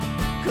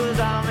'cause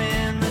I'm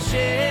in the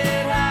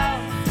shed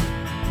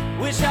house.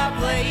 Wish I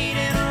played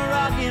in a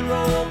rock and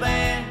roll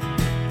band.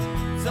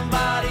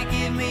 Somebody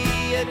give me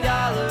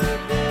 $1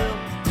 bill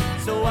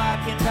so I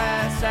can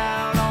pass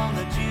out on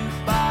the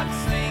jukebox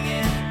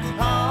singing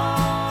honky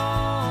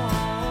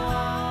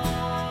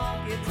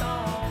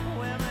tonk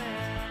women.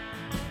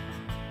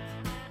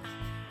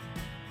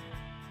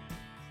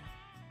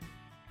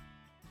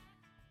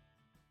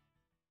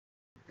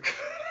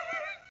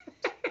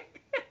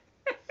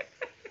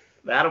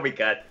 That'll be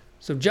good.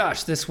 So,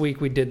 Josh, this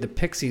week we did the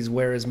Pixies,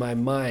 Where Is My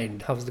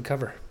Mind? How's the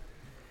cover?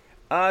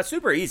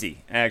 Super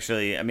easy,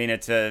 actually. I mean,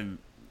 it's I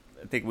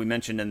think we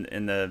mentioned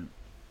in the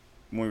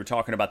when we were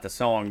talking about the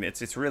song,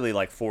 it's really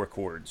like 4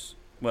 chords.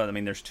 Well, I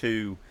mean, there's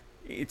 2.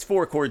 It's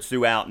 4 chords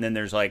throughout, and then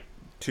there's like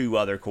 2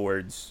 other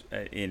chords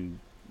in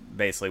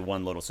basically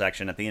one little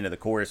section at the end of the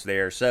chorus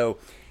there. So,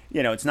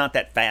 it's not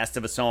that fast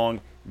of a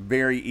song.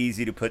 Very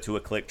easy to put to a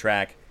click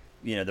track.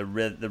 The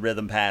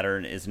rhythm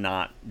pattern is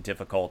not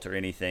difficult or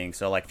anything.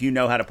 So, like, if you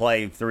know how to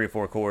play 3 or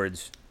 4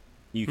 chords,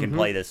 you can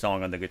play this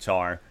song on the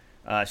guitar.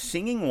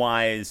 Singing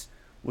wise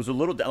was a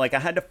little like I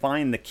had to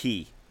find the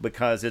key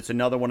because it's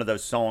another one of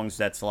those songs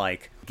that's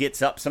like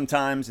gets up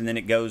sometimes and then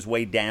it goes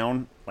way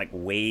down, like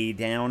way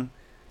down.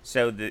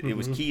 So it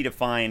was key to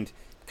find,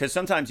 because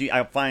sometimes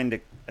I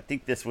find, I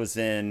think this was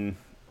in,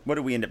 what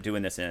did we end up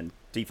doing this in?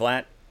 D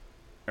flat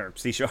or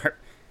C sharp?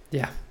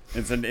 Yeah.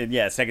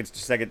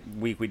 Second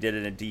week we did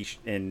it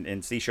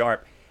in C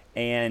sharp,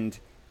 and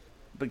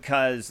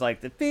because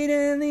like the feet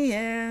in the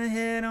air, the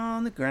head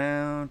on the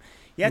ground,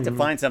 you have to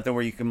find something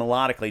where you can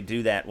melodically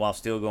do that while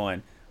still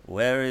going,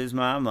 where is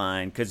my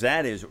mind? Because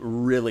that is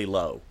really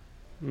low.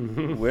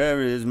 Where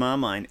is my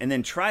mind? And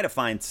then try to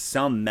find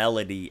some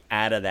melody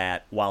out of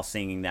that while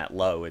singing that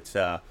low. It's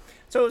the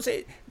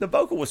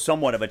vocal was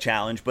somewhat of a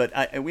challenge, but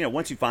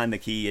once you find the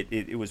key,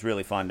 it was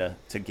really fun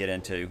to get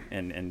into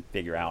and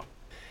figure out.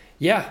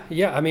 Yeah.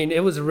 I mean,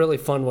 it was a really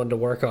fun one to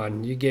work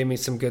on. You gave me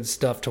some good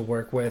stuff to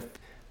work with.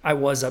 I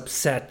was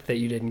upset that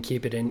you didn't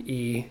keep it in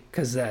E,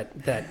 because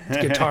that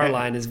guitar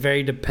line is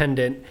very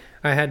dependent.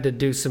 I had to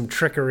do some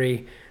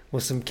trickery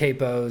with some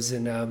capos,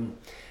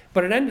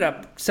 but it ended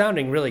up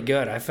sounding really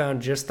good. I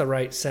found just the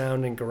right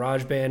sound in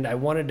GarageBand. I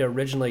wanted to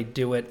originally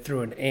do it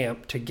through an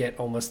amp to get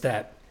almost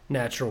that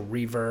natural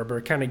reverb,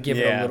 or kind of give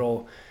it a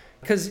little,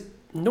 because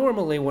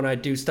normally when I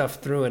do stuff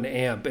through an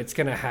amp, it's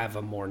going to have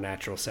a more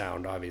natural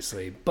sound,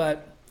 obviously,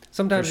 but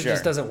sometimes it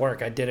just doesn't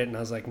work. I did it and I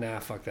was like, nah,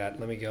 fuck that.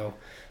 Let me go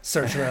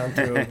search around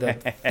through the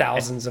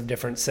thousands of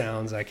different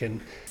sounds I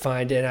can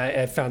find. And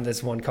I found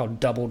this one called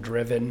Double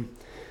Driven.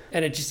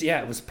 And it just,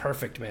 it was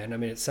perfect, man. I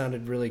mean, it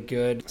sounded really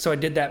good. So I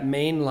did that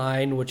main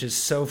line, which is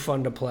so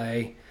fun to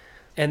play.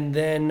 And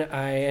then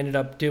I ended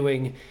up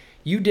doing,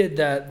 you did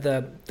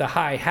the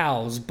high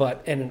howls,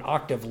 but in an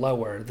octave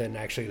lower than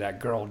actually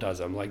that girl does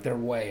them. Like, they're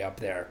way up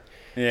there.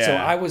 Yeah. So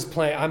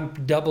I'm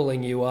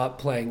doubling you up,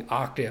 playing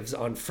octaves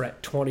on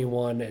fret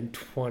 21 and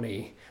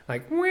 20.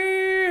 Like,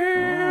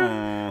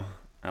 oh,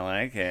 I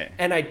like it.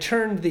 And I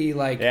turned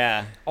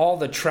all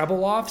the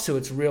treble off, so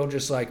it's real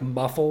just like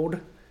muffled.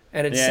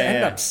 And it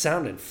ended up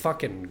sounding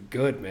fucking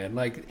good, man.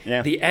 Like,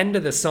 the end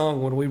of the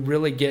song, when we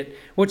really get,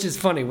 which is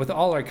funny with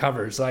all our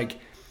covers, like,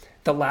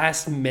 the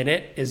last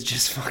minute is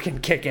just fucking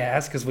kick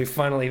ass, because we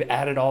finally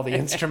added all the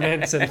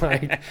instruments and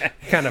like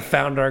kind of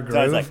found our groove. So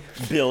I was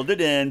like, build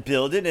it in.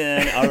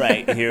 All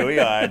right, here we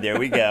are. There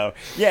we go.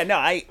 Yeah, no,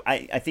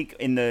 I think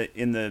in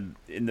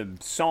the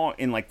song,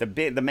 in like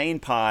the main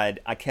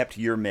pod, I kept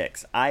your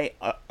mix. I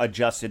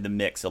adjusted the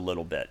mix a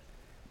little bit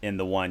in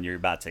the one you're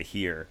about to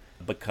hear,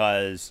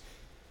 because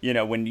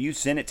when you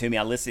sent it to me,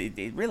 I listened.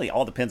 It really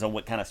all depends on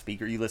what kind of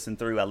speaker you listen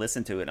through. I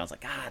listened to it, and I was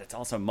like, God, it's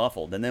also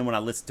muffled. And then when I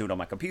listened to it on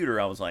my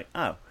computer, I was like,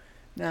 oh,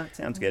 no, it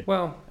sounds good.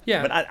 Well,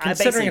 yeah, but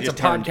considering it's a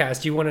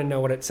podcast, you want to know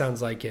what it sounds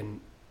like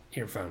in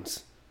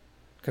earphones,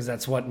 because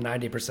that's what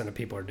 90% of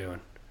people are doing.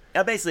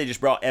 I basically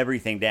just brought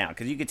everything down,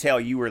 because you could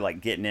tell you were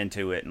like getting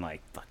into it and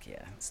like, fuck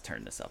yeah, let's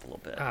turn this up a little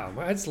bit. Oh,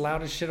 well, it's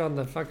loud as shit on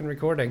the fucking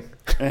recording.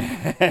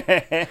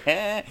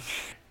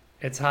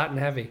 It's hot and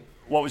heavy.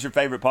 What was your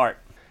favorite part?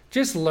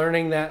 Just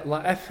learning that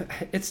line.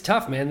 It's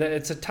tough, man.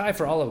 It's a tie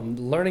for all of them.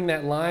 Learning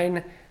that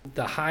line,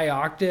 the high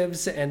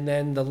octaves, and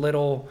then the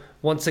little,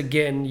 once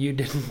again, you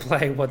didn't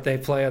play what they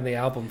play on the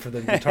album for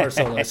the guitar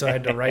solo, so I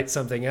had to write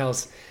something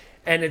else.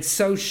 And it's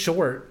so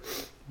short,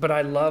 but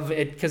I love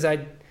it, because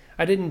I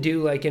didn't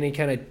do like any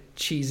kind of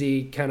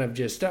cheesy kind of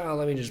just,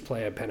 let me just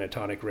play a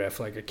pentatonic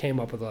riff. Like, I came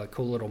up with a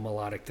cool little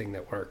melodic thing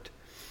that worked.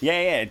 Yeah,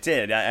 it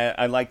did.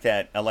 I like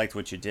that. I liked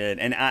what you did.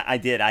 And I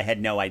did. I had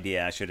no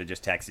idea. I should have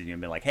just texted you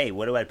and been like, hey,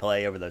 what do I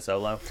play over the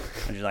solo?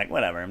 And you're like,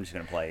 whatever. I'm just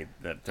going to play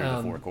the 3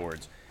 or 4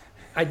 chords.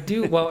 I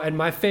do. Well, and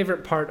my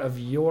favorite part of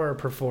your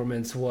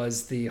performance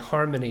was the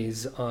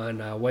harmonies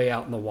on Way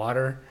Out in the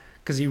Water,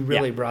 because you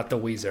really brought the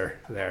Weezer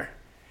there.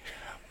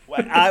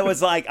 I was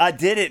like, I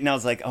did it, and I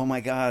was like, oh, my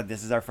God,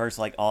 this is our first,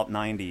 like,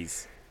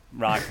 alt-90s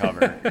rock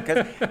cover,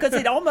 because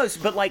it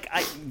almost, but like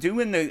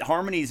doing the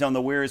harmonies on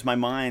the Where Is My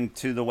Mind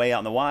to the Way Out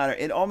in the Water,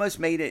 it almost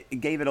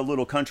gave it a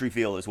little country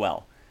feel as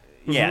well.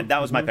 yeah,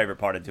 that was my favorite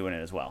part of doing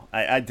it as well.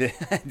 I did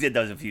I did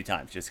those a few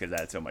times just because I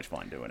had so much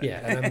fun doing it.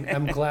 Yeah, and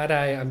I'm glad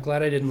I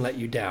didn't let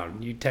you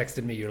down. You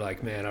texted me, you're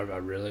like, man, I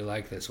really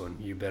like this one.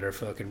 You better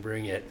fucking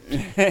bring it.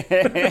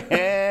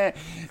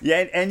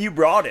 Yeah, and you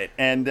brought it.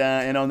 And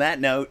on that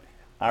note,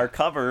 our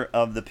cover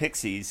of the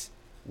Pixies,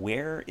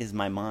 "Where Is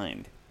My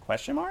Mind?"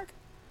 Question mark?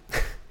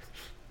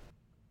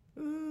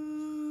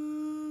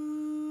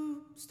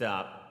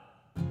 Stop.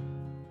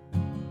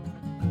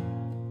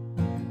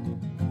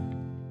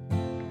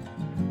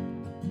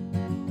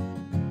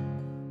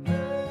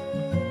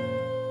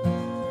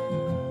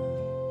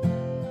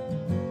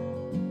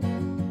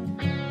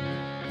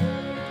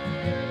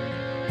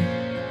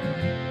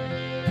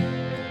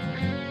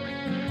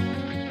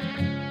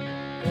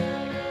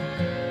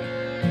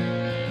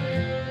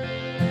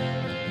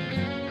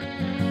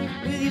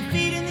 With your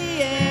feet in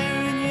the air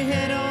and your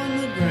head on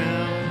the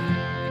ground,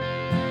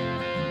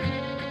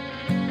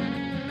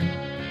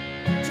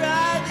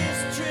 try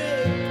this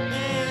trick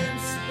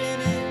and spin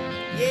it,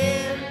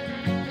 yeah.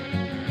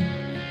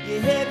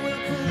 Your head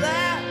will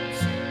collapse,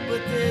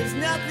 but there's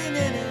nothing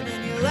in it,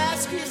 and you'll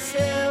ask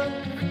yourself,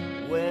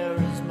 where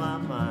is my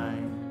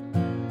mind?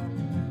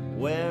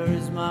 Where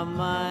is my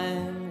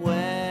mind?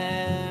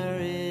 Where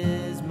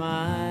is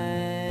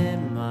my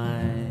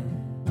mind?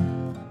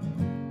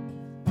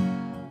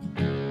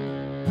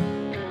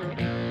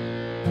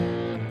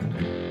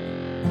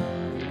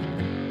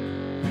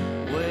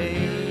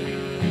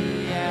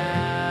 Way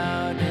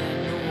out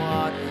in the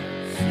water,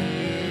 see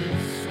it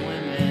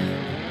swimming.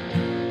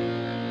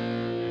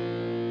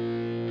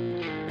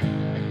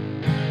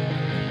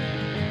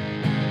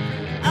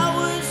 I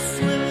was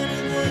swimming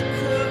in the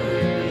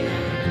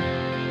Caribbean.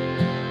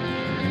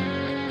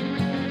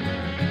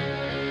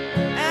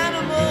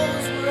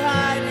 Animals were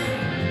hiding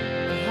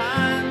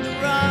behind the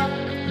rock,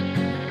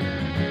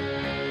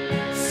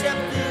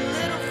 except the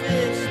little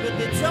fish, but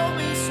they told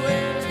me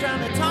swears,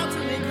 trying to talk to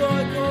me,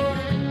 koi koi.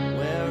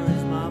 Where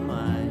is my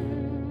mind?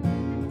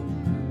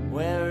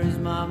 Where is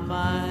my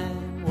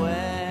mind?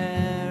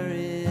 Where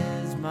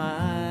is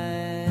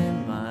my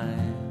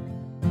mind?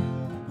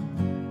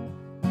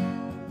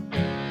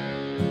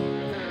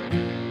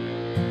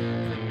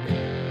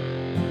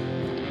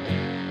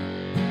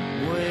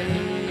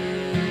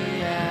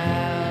 Way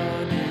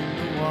out in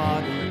the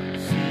water,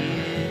 see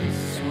it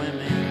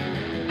swimming.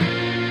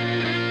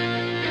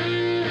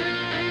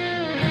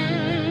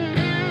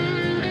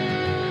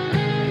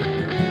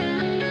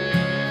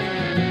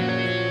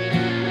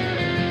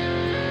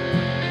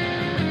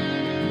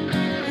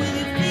 With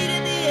your feet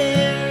in the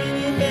air and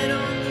your head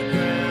on the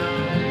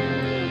ground,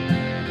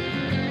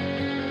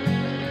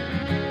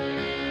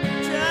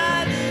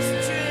 try this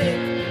trick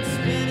and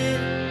spin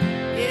it,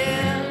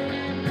 yeah.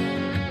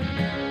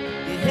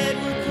 Your head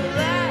will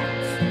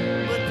collapse,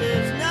 but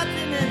there's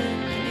nothing in it,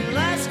 and you'll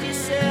ask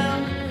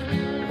yourself,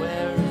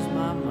 where is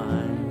my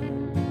mind?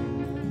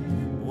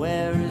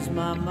 Where is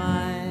my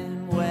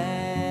mind?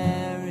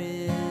 Where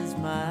is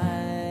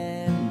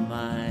my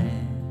mind?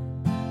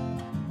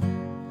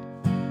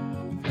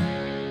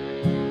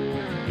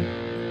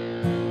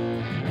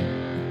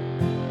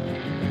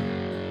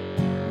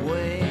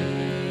 Way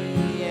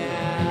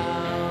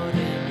out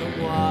in the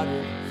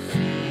water,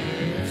 see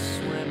it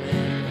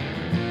swimming.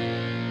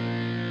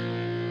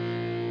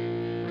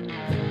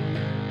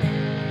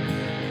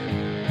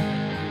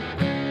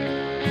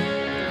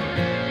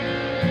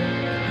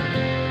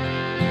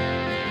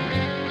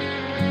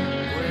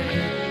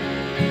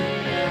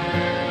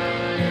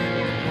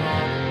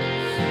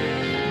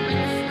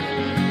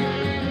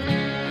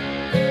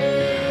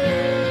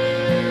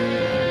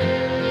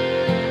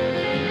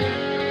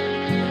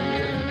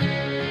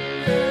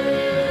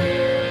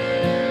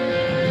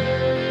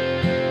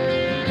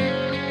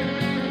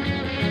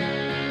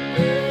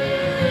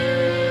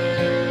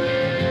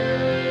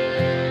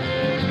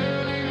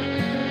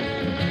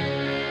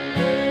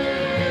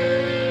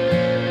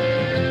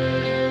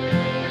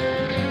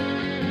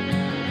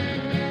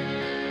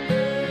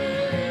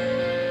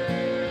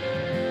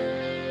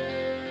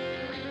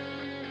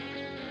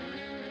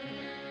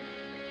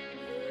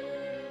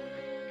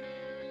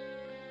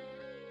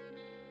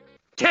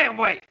 Can't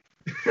wait.